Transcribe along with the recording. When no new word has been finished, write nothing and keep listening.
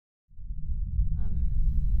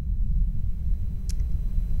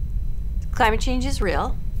Climate change is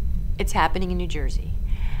real. It's happening in New Jersey.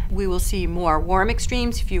 We will see more warm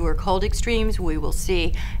extremes, fewer cold extremes. We will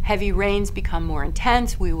see heavy rains become more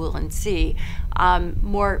intense. We will see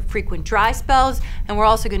more frequent dry spells. And we're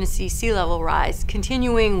also going to see sea level rise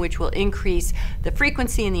continuing, which will increase the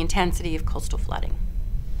frequency and the intensity of coastal flooding.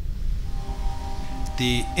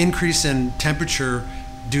 The increase in temperature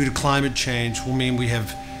due to climate change will mean we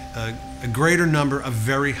have a greater number of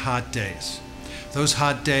very hot days. Those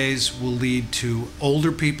hot days will lead to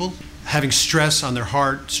older people having stress on their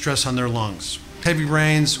heart, stress on their lungs. Heavy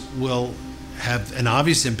rains will have an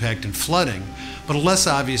obvious impact in flooding, but a less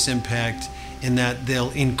obvious impact in that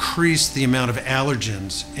they'll increase the amount of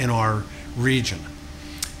allergens in our region.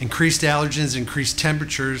 Increased allergens, increased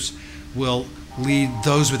temperatures will lead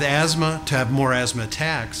those with asthma to have more asthma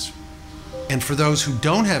attacks. And for those who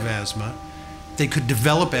don't have asthma, they could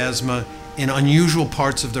develop asthma in unusual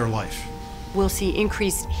parts of their life. We'll see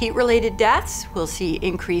increased heat-related deaths. We'll see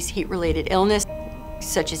increased heat-related illness,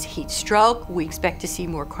 such as heat stroke. We expect to see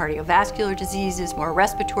more cardiovascular diseases, more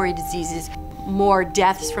respiratory diseases, more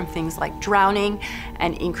deaths from things like drowning,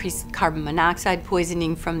 and increased carbon monoxide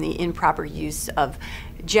poisoning from the improper use of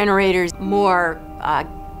generators, more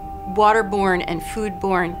waterborne and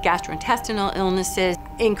foodborne gastrointestinal illnesses,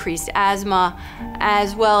 increased asthma,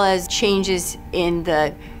 as well as changes in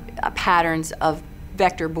the patterns of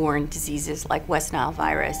vector-borne diseases like West Nile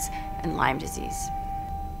virus and Lyme disease.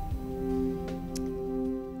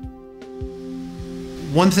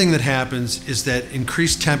 One thing that happens is that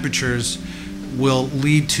increased temperatures will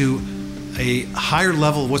lead to a higher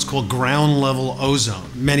level of what's called ground level ozone.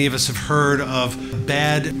 Many of us have heard of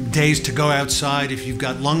bad days to go outside if you've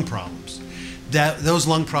got lung problems. Those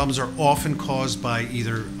lung problems are often caused by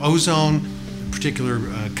either ozone, a particular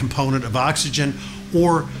component of oxygen,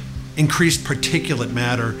 or increased particulate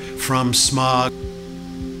matter from smog.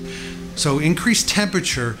 So increased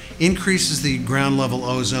temperature increases the ground level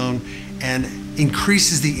ozone and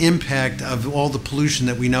increases the impact of all the pollution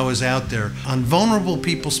that we know is out there on vulnerable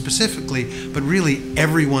people specifically, but really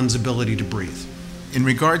everyone's ability to breathe. In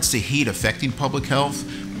regards to heat affecting public health,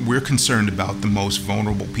 we're concerned about the most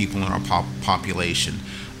vulnerable people in our population.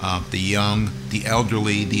 The young, the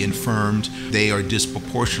elderly, the infirmed, they are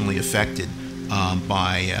disproportionately affected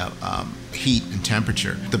by heat and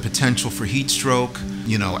temperature. The potential for heat stroke,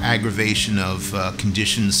 aggravation of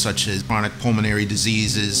conditions such as chronic pulmonary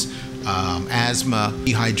diseases, asthma,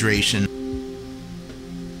 dehydration.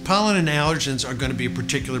 Pollen and allergens are going to be a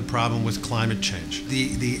particular problem with climate change.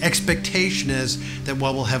 The expectation is that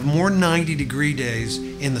while we'll have more 90-degree days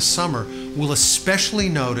in the summer, we'll especially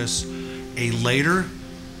notice a later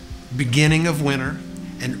beginning of winter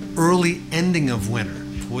and early ending of winter.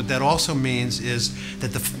 What that also means is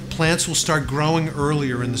that the plants will start growing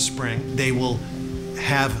earlier in the spring. They will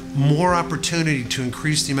have more opportunity to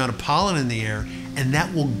increase the amount of pollen in the air, and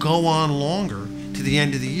that will go on longer to the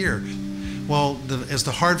end of the year. Well, as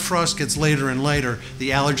the hard frost gets later and later,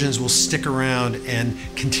 the allergens will stick around and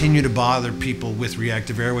continue to bother people with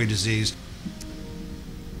reactive airway disease.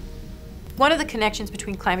 One of the connections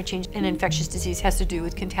between climate change and infectious disease has to do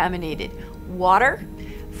with contaminated water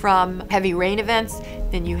from heavy rain events.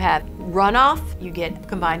 Then you have runoff, you get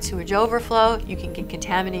combined sewage overflow, you can get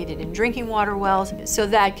contaminated in drinking water wells, so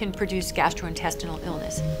that can produce gastrointestinal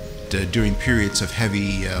illness. During periods of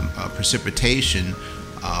heavy precipitation,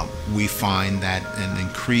 we find that an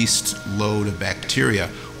increased load of bacteria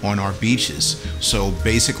on our beaches. So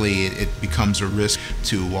basically it becomes a risk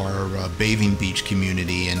to our bathing beach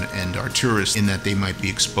community and our tourists, in that they might be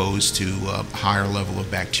exposed to a higher level of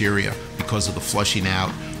bacteria because of the flushing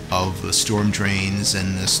out of the storm drains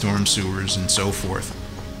and the storm sewers and so forth.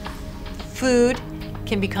 Food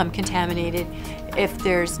can become contaminated if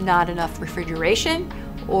there's not enough refrigeration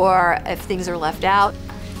or if things are left out.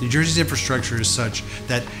 New Jersey's infrastructure is such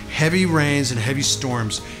that heavy rains and heavy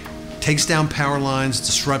storms takes down power lines,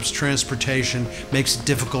 disrupts transportation, makes it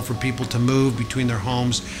difficult for people to move between their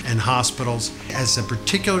homes and hospitals. It has a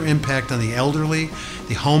particular impact on the elderly,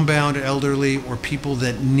 the homebound elderly, or people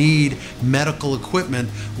that need medical equipment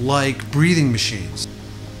like breathing machines.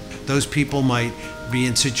 Those people might be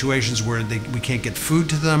in situations where we can't get food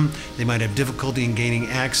to them, they might have difficulty in gaining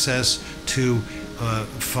access to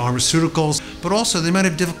pharmaceuticals, but also they might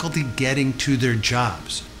have difficulty getting to their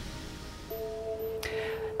jobs.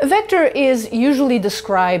 A vector is usually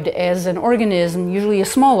described as an organism, usually a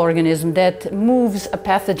small organism, that moves a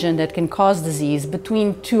pathogen that can cause disease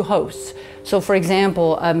between two hosts. So for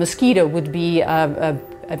example, a mosquito would be a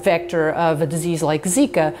vector of a disease like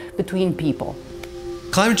Zika between people.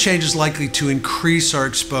 Climate change is likely to increase our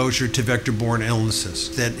exposure to vector-borne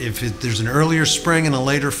illnesses. That if there's an earlier spring and a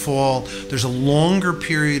later fall, there's a longer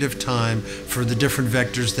period of time for the different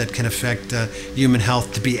vectors that can affect human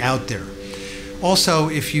health to be out there. Also,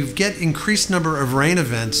 if you get increased number of rain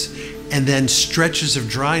events and then stretches of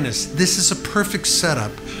dryness, this is a perfect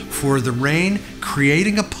setup for the rain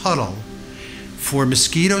creating a puddle for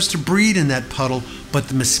mosquitoes to breed in that puddle, but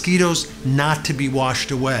the mosquitoes not to be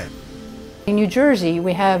washed away. In New Jersey,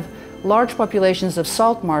 we have large populations of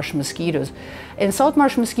salt marsh mosquitoes. And salt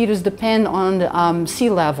marsh mosquitoes depend on sea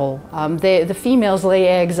level. The females lay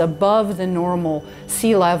eggs above the normal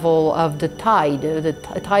sea level of the tide, the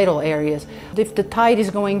tidal areas. If the tide is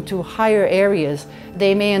going to higher areas,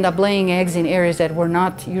 they may end up laying eggs in areas that were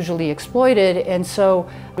not usually exploited, and so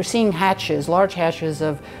we're seeing hatches, large hatches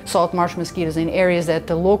of salt marsh mosquitoes in areas that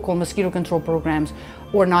the local mosquito control programs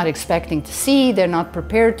were not expecting to see, they're not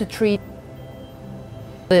prepared to treat.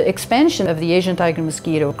 The expansion of the Asian tiger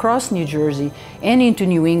mosquito across New Jersey and into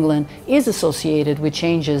New England is associated with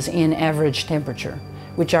changes in average temperature,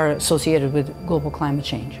 which are associated with global climate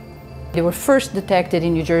change. They were first detected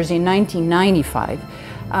in New Jersey in 1995,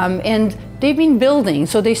 and they've been building.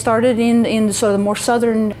 So they started in sort of the more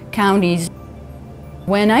southern counties.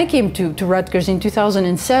 When I came to Rutgers in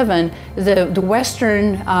 2007, the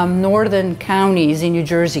western northern counties in New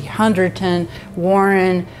Jersey, Hunterdon,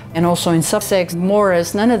 Warren, and also in Sussex,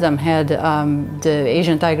 Morris, none of them had the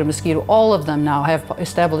Asian tiger mosquito. All of them now have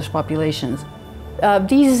established populations.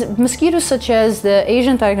 These mosquitoes such as the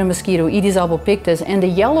Asian tiger mosquito, Aedes albopictus, and the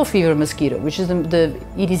yellow fever mosquito, which is the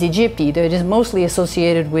Aedes aegypti, that is mostly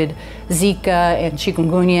associated with Zika and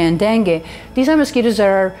chikungunya and dengue. These are mosquitoes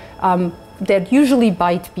that usually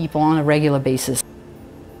bite people on a regular basis.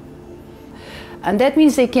 And that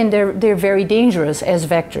means they're very dangerous as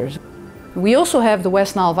vectors. We also have the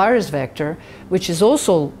West Nile virus vector, which is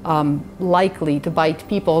also likely to bite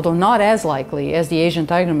people, although not as likely as the Asian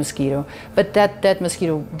tiger mosquito, but that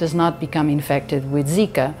mosquito does not become infected with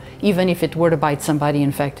Zika, even if it were to bite somebody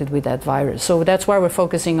infected with that virus. So that's why we're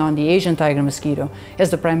focusing on the Asian tiger mosquito as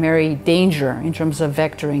the primary danger in terms of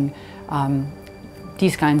vectoring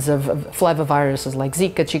these kinds of flaviviruses like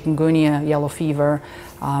Zika, chikungunya, yellow fever,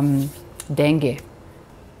 dengue.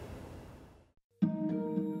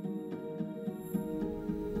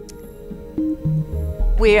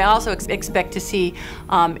 We also expect to see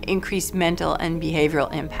increased mental and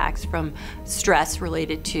behavioral impacts from stress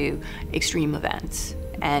related to extreme events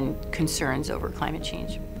and concerns over climate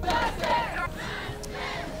change.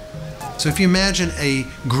 So if you imagine a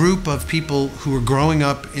group of people who are growing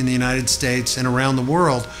up in the United States and around the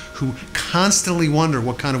world who constantly wonder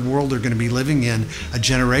what kind of world they're going to be living in a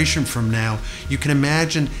generation from now, you can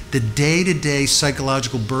imagine the day-to-day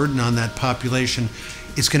psychological burden on that population.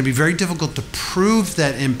 It's going to be very difficult to prove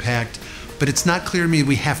that impact, but it's not clear to me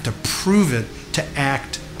we have to prove it to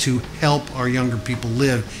act to help our younger people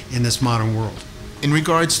live in this modern world. In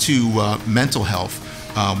regards to mental health,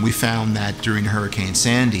 we found that during Hurricane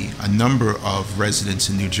Sandy, a number of residents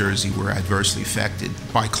in New Jersey were adversely affected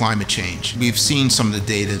by climate change. We've seen some of the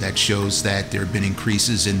data that shows that there have been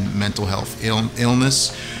increases in mental health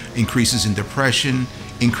illness, increases in depression,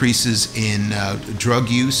 increases in drug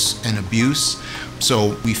use and abuse.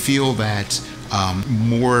 So we feel that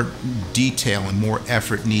more detail and more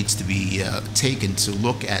effort needs to be taken to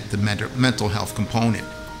look at the mental health component.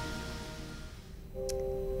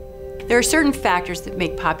 There are certain factors that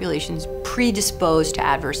make populations predisposed to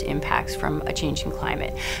adverse impacts from a changing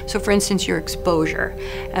climate. So for instance, your exposure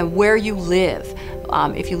and where you live.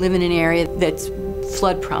 If you live in an area that's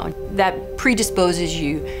flood prone, that predisposes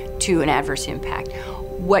you to an adverse impact.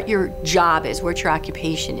 What your job is, what your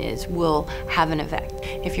occupation is, will have an effect.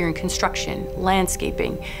 If you're in construction,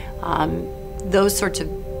 landscaping, those sorts of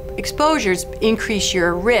exposures increase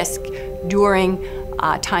your risk during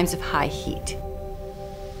times of high heat.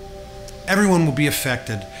 Everyone will be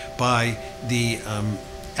affected by the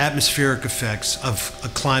atmospheric effects of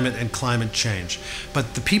climate and climate change.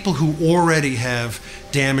 But the people who already have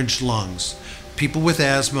damaged lungs, people with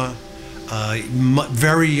asthma,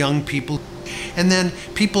 very young people, and then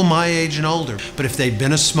people my age and older. But if they've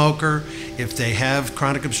been a smoker, if they have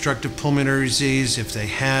chronic obstructive pulmonary disease, if they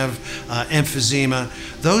have emphysema,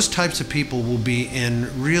 those types of people will be in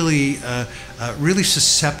really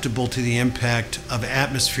susceptible to the impact of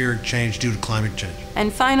atmospheric change due to climate change.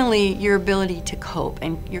 And finally, your ability to cope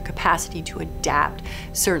and your capacity to adapt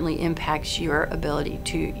certainly impacts your ability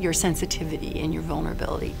to, your sensitivity and your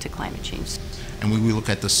vulnerability to climate change. And when we look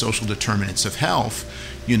at the social determinants of health,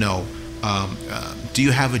 you know, do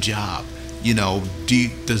you have a job? You know,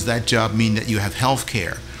 does that job mean that you have health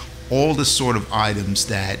care? all the sort of items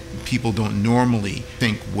that people don't normally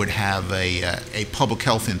think would have a public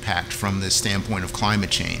health impact from the standpoint of climate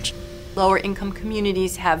change. Lower income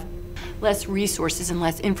communities have less resources and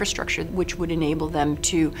less infrastructure, which would enable them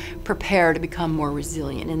to prepare to become more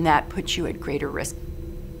resilient, and that puts you at greater risk.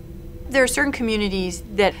 There are certain communities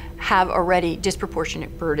that have already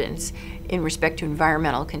disproportionate burdens in respect to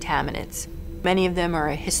environmental contaminants. Many of them are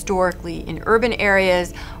historically in urban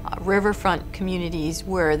areas, riverfront communities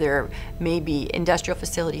where there may be industrial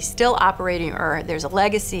facilities still operating, or there's a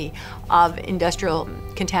legacy of industrial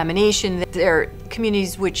contamination. There are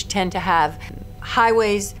communities which tend to have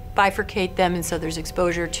highways, bifurcate them, and so there's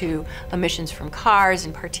exposure to emissions from cars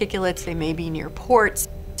and particulates. They may be near ports,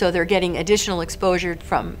 so they're getting additional exposure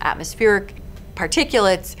from atmospheric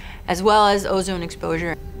particulates as well as ozone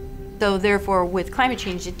exposure. So therefore, with climate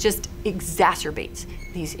change, it just exacerbates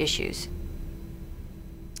these issues.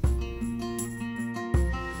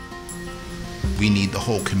 We need the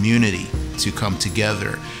whole community to come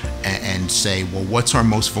together and say, well, what's our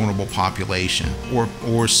most vulnerable population or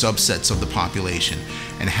subsets of the population,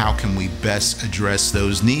 and how can we best address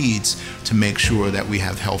those needs to make sure that we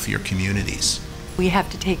have healthier communities? We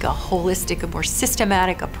have to take a holistic, a more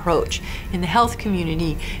systematic approach in the health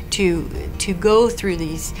community to go through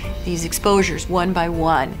these exposures one by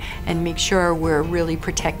one and make sure we're really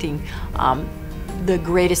protecting the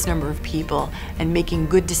greatest number of people and making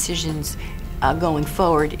good decisions going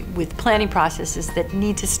forward with planning processes that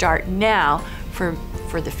need to start now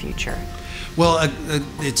for the future. Well,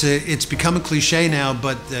 it's become a cliche now,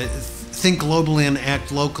 but think globally and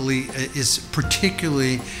act locally is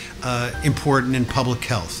particularly important in public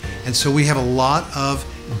health. And so we have a lot of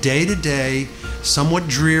day-to-day, somewhat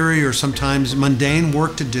dreary or sometimes mundane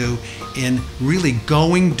work to do in really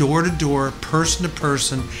going door to door, person to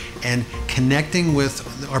person, and connecting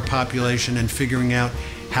with our population and figuring out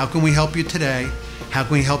how can we help you today, how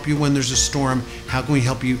can we help you when there's a storm, how can we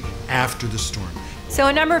help you after the storm. So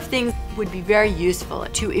a number of things would be very useful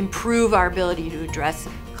to improve our ability to address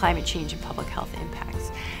climate change and public health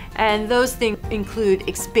impacts. And those things include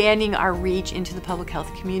expanding our reach into the public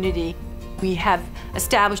health community. We have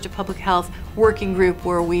established a public health working group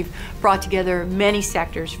where we've brought together many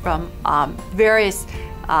sectors from various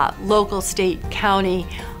local, state, county,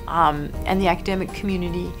 and the academic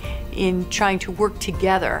community in trying to work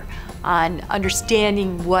together on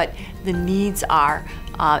understanding what the needs are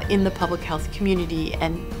in the public health community,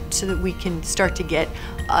 and so that we can start to get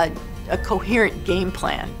a coherent game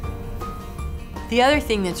plan. The other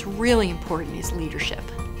thing that's really important is leadership.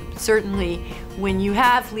 Certainly, when you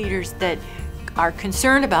have leaders that are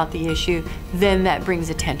concerned about the issue, then that brings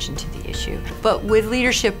attention to the issue. But with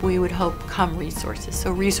leadership, we would hope come resources.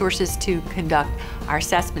 So resources to conduct our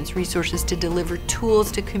assessments, resources to deliver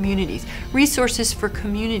tools to communities, resources for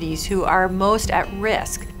communities who are most at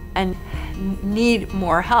risk and need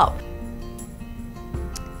more help.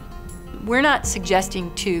 We're not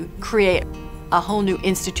suggesting to create a whole new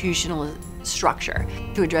institutional structure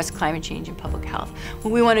to address climate change and public health.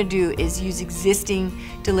 What we want to do is use existing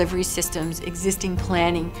delivery systems, existing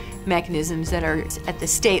planning mechanisms that are at the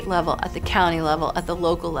state level, at the county level, at the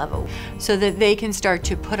local level, so that they can start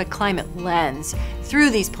to put a climate lens through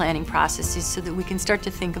these planning processes, so that we can start to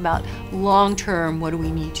think about long-term, what do we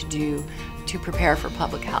need to do to prepare for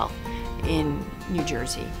public health in New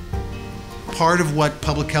Jersey. Part of what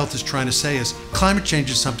public health is trying to say is climate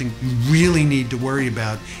change is something you really need to worry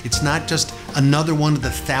about. It's not just another one of the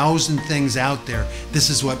 1,000 things out there. This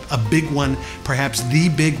is what a big one, perhaps the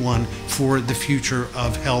big one for the future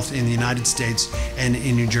of health in the United States and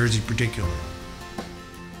in New Jersey particularly.